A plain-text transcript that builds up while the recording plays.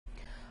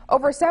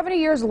Over 70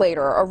 years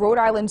later, a Rhode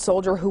Island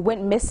soldier who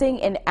went missing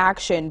in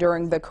action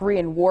during the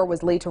Korean War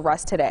was laid to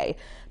rest today.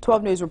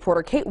 12 News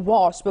reporter Kate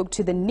Walsh spoke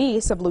to the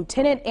niece of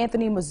Lieutenant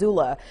Anthony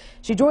Missoula.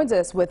 She joins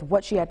us with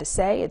what she had to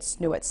say. It's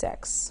new at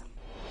 6.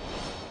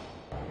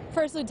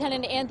 First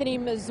Lieutenant Anthony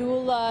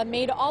Missoula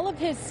made all of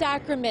his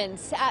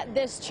sacraments at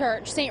this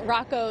church, St.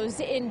 Rocco's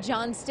in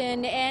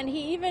Johnston, and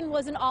he even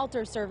was an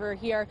altar server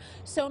here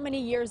so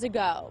many years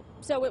ago.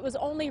 So it was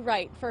only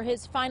right for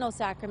his final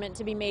sacrament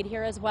to be made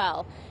here as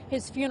well.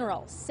 His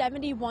funeral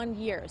 71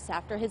 years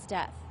after his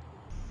death.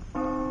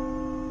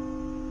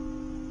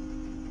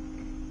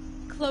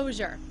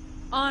 Closure,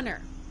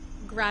 honor,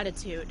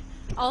 gratitude,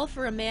 all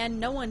for a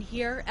man no one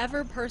here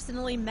ever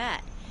personally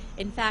met.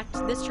 In fact,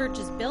 this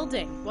church's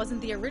building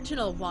wasn't the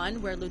original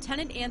one where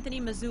Lieutenant Anthony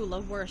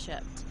Missoula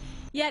worshipped.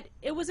 Yet,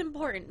 it was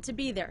important to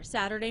be there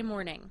Saturday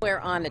morning. We're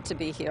honored to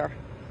be here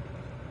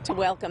to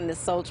welcome this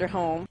soldier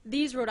home.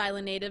 These Rhode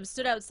Island natives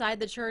stood outside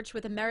the church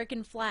with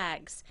American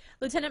flags.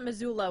 Lieutenant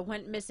Missoula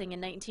went missing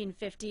in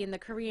 1950 in the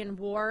Korean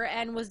War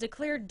and was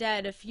declared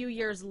dead a few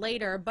years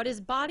later, but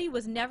his body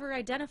was never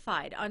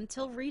identified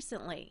until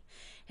recently.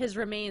 His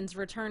remains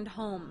returned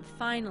home,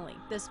 finally,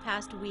 this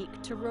past week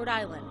to Rhode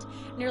Island,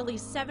 nearly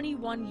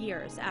 71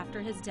 years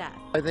after his death.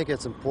 I think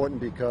it's important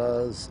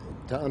because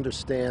to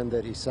understand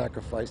that he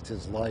sacrificed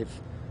his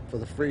life for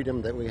the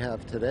freedom that we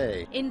have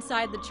today.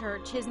 Inside the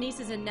church, his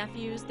nieces and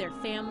nephews, their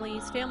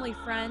families, family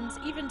friends,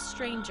 even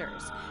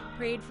strangers,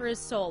 prayed for his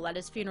soul at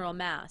his funeral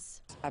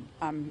mass.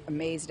 I'm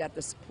amazed at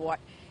the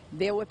support.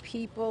 There were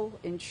people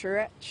in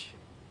church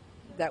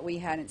that we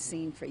hadn't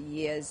seen for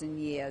years and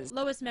years.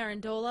 Lois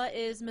Marandola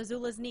is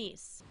Missoula's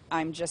niece.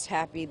 I'm just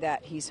happy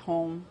that he's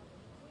home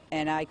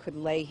and I could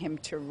lay him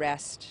to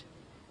rest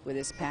with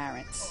his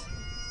parents.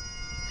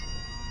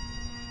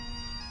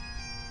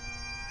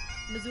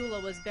 Missoula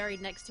was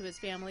buried next to his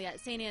family at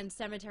St. Anne's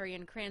Cemetery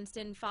in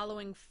Cranston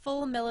following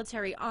full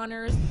military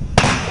honors,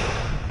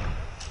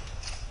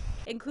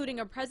 including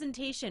a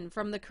presentation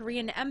from the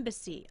Korean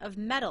Embassy of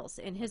medals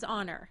in his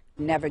honor.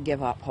 Never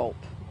give up hope.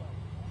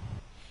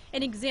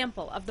 An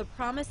example of the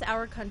promise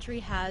our country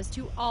has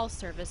to all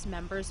service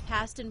members,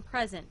 past and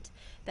present,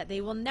 that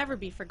they will never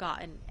be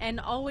forgotten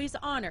and always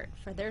honored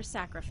for their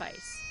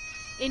sacrifice.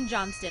 In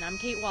Johnston, I'm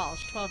Kate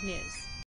Walsh, 12 News.